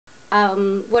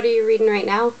What are you reading right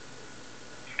now?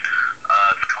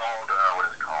 It's called, what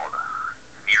is it called?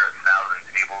 Near a Thousand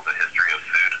Tables, A History of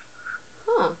Food.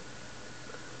 Huh.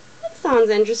 That sounds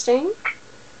interesting.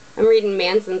 I'm reading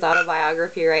Manson's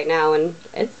autobiography right now, and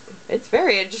it's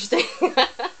very interesting. Yeah, I've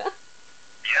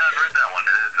read that one.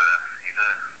 He's a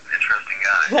interesting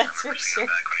guy. I That's for remember seeing sure. him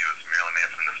back when he was Marilyn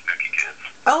Manson, the Spooky Kids.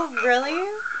 Oh, really?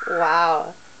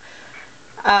 Wow.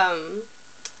 Um,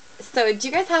 so do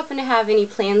you guys happen to have any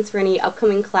plans for any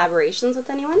upcoming collaborations with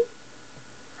anyone?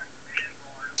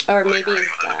 Or Like maybe writing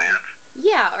with other bands?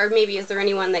 yeah, or maybe is there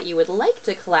anyone that you would like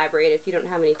to collaborate if you don't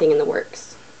have anything in the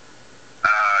works?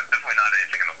 Definitely not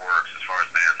anything in the works as far as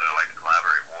bands that I like to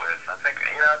collaborate with. I think,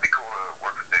 it'd be cool to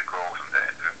work with Big Girls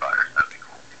and Foo Fighters. That'd be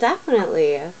cool.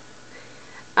 Definitely.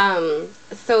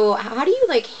 So how do you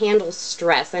like handle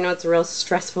stress? I know it's a real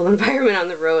stressful environment on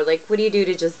the road. Like, what do you do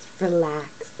to just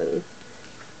relax and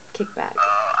kick back?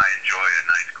 I enjoy a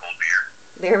nice cold beer.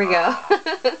 There we go.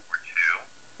 Or two.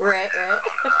 Right, I right.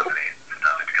 don't know how many.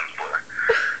 Sometimes it becomes blur.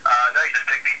 No, you just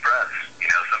take deep breaths.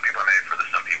 Some people are made for this,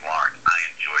 some people aren't. I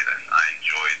enjoy this. I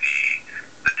enjoy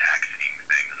the taxing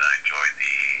things. I enjoy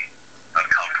the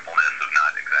uncomfortableness of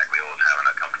not exactly always having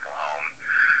a comfortable home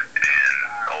and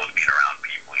always being around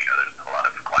people. There's a lot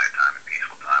of quiet time and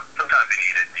peaceful time. Sometimes you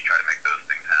need it and you try to make those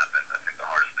things happen. I think the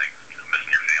hardest thing is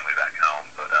missing your family back home.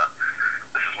 But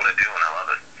this is what I do and I love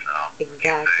it. So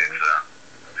Exactly. it's a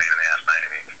pain in the ass by any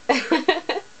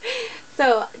means.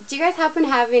 So, do you guys happen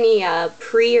to have any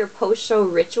pre or post show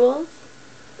rituals?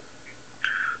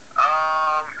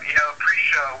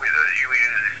 Pre-show, we usually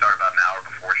start about an hour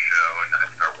before show, and then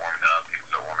start warming up. People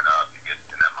start warming up. You get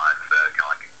in that mindset,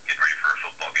 kind of like getting ready for a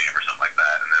football game or something like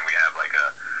that. And then we have like a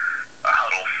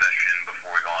huddle session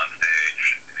before we go on stage,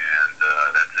 and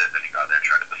that's it. Then you go out there and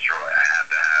try to destroy. I have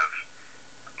to have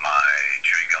my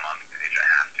chewing gum on stage. I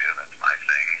have to. That's my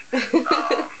thing.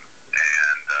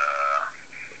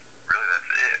 Really,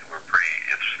 that's it.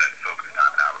 It's just that focused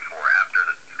time an hour before. After,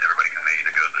 everybody kind of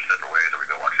either goes their separate ways or we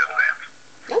go watch the other bands.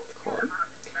 That's cool.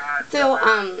 So,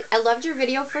 I loved your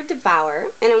video for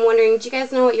Devour, and I'm wondering, do you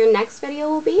guys know what your next video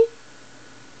will be? We're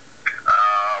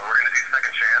going to do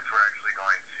Second Chance. We're actually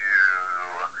going to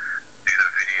do the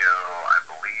video, I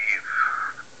believe,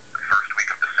 the first week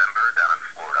of December down in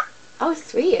Florida. Oh,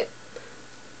 sweet.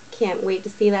 Can't wait to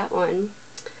see that one.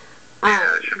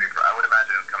 Yeah, it should be, I would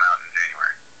imagine it'll come out in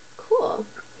January. Cool.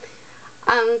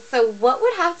 So what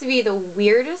would have to be the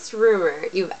weirdest rumor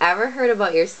you've ever heard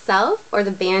about yourself or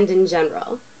the band in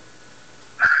general?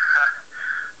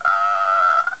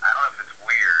 I don't know if it's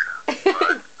weird,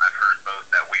 but I've heard both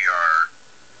that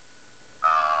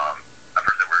I've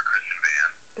heard that we're a Christian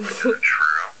band, which isn't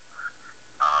true,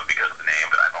 because of the name,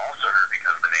 but I've also heard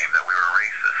because of the name that we were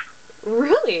racist.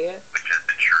 Really? Which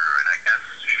isn't true, and I guess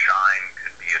shine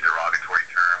could be a derogatory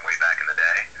term way back in the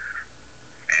day,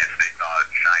 and they thought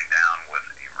Shinedown was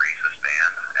a racist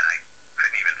band, and I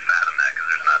couldn't even fathom that because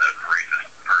there's not a racist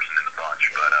person in the bunch,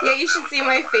 but Yeah, you should see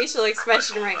my facial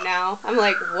expression right now. I'm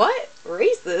like, what?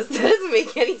 Racist? That doesn't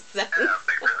make any sense. Yeah, I'm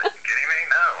like, really? Kidding me?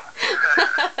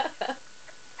 No.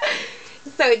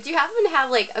 So, do you happen to have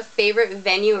like a favorite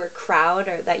venue or crowd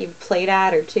or that you've played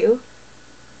at or two?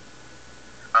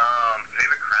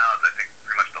 Favorite crowds, I think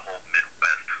pretty much the whole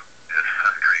Midwest is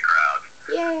great crowds.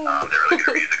 Yay! They're really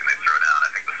good music and they throw down. I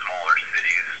think the smaller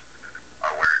cities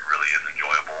are where it really is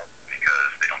enjoyable because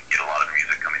they don't get a lot of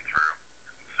music coming through.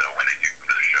 So when they do come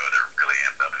to the show, they're really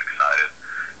amped up and excited.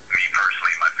 Me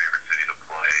personally, my favorite city to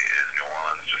play is New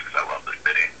Orleans just because I love the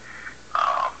city.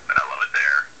 And I love it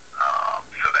there.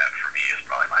 So that for me is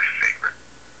probably my favorite.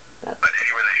 But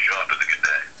anywhere they show up is a good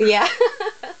day. Yeah.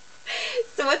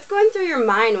 So what's going through your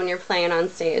mind when you're playing on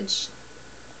stage?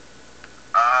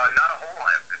 Not a whole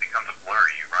lot. It becomes a blur.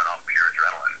 You run off pure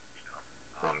adrenaline.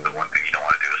 The one thing you don't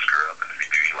want to do is screw up, and if you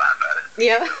do, you laugh at it.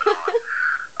 Yeah.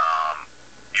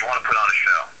 You want to put on a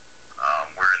show.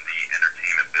 We're in the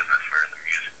entertainment business. We're in the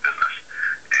music business,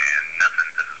 and nothing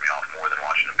pisses me off more than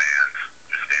watching a band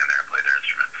just stand there and play their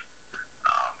instruments.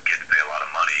 Kids pay a lot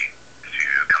of money to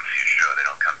come see a show. They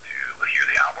don't come to hear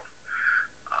the album.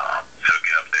 So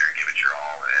get up there and give it your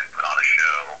all and put on a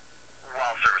show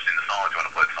while servicing the songs. You want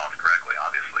to play the songs correctly,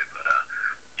 obviously, but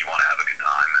you want to have a good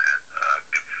time and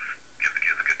give the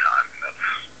kids a good time. That's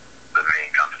the main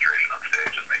concentration on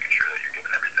stage, is making sure that you're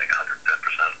giving everything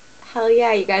 110%. Hell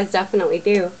yeah, you guys definitely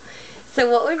do. So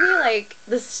what would be like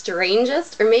the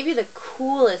strangest or maybe the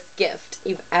coolest gift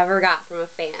you've ever got from a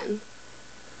fan?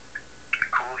 The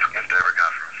coolest gift I ever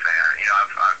got from a fan.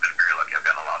 I've been very lucky. I've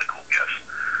gotten a lot of cool gifts.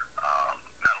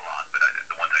 Not a lot, but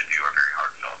the ones I do are very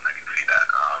heartfelt, and I can see that.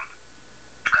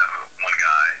 One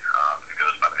guy who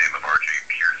goes by the name of RJ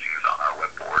Piercings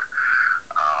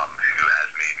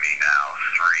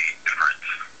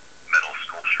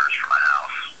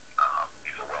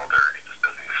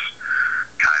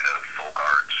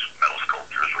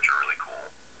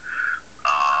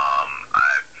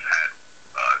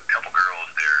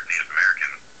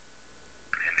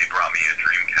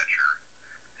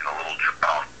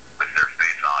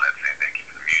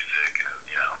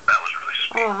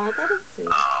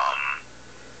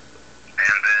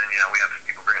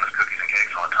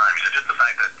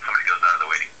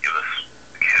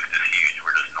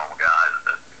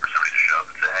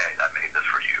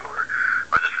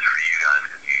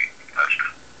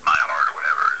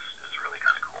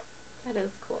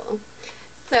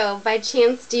So, by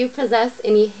chance, do you possess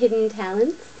any hidden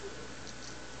talents?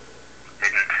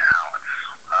 Hidden talents.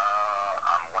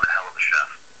 I'm one hell of a chef.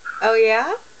 Oh,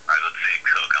 yeah? I would say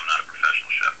cook. I'm not a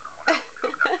professional chef, but I'm one hell of a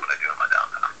cook. That's what I do in my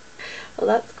downtime. Well,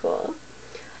 that's cool.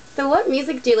 So, what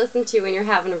music do you listen to when you're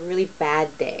having a really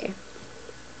bad day?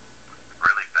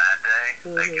 Really bad day.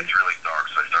 It gets really dark,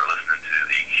 so I start listening to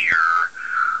The Cure,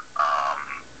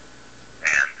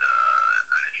 and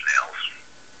Nine Inch Nails.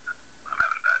 I'm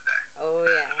having a bad day. Oh,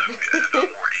 yeah. So if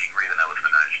I'm more angry, then I listen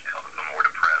to Nine Inch Nails. If I'm more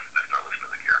depressed, then I start listening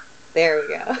to The Cure. There we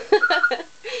go.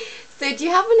 So, do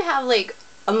you happen to have, like,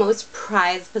 a most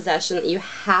prized possession that you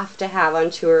have to have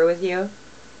on tour with you?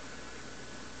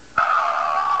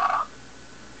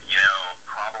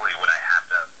 Probably what I have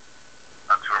to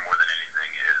on tour more than anything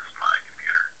is my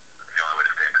computer. It's the only way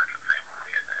to stay in touch with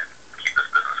family and keep this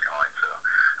business going. So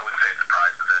I wouldn't say it's a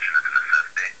prized possession; it's a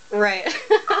necessity. Right.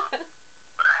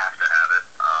 But I have to have it.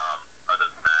 Other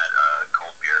than that,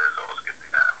 cold beer is always a good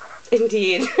thing to have.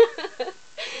 Indeed.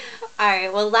 All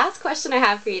right. Well, last question I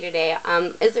have for you today.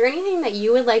 Is there anything that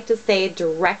you would like to say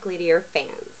directly to your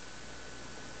fans?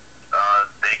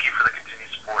 Thank you for the continued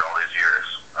support all these years.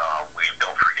 We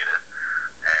don't forget it,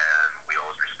 and we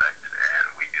always respect it, and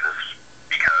we do this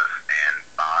because and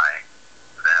by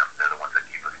them. They're the ones that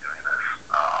keep us doing this,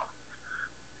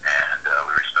 and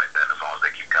we respect them. As long as they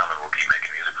keep coming, we'll keep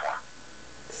making music for them.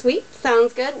 Sweet.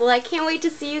 Sounds good. Well, I can't wait to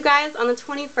see you guys on the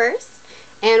 21st.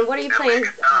 And what are you playing?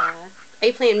 Are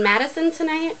you playing Madison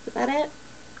tonight? Is that it?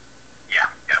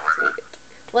 Yeah, we're good.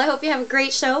 Well, I hope you have a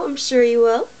great show. I'm sure you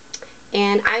will.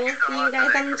 And I will Thank see you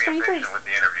guys on the for being 21st. patient with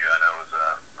the interview. I know it was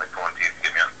like pulling teeth to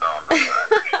get me on the phone, but I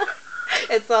appreciate it.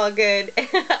 It's all good.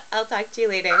 I'll talk to you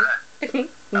later. All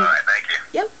right, thank you.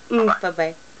 Yep. Bye-bye.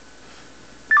 Bye-bye.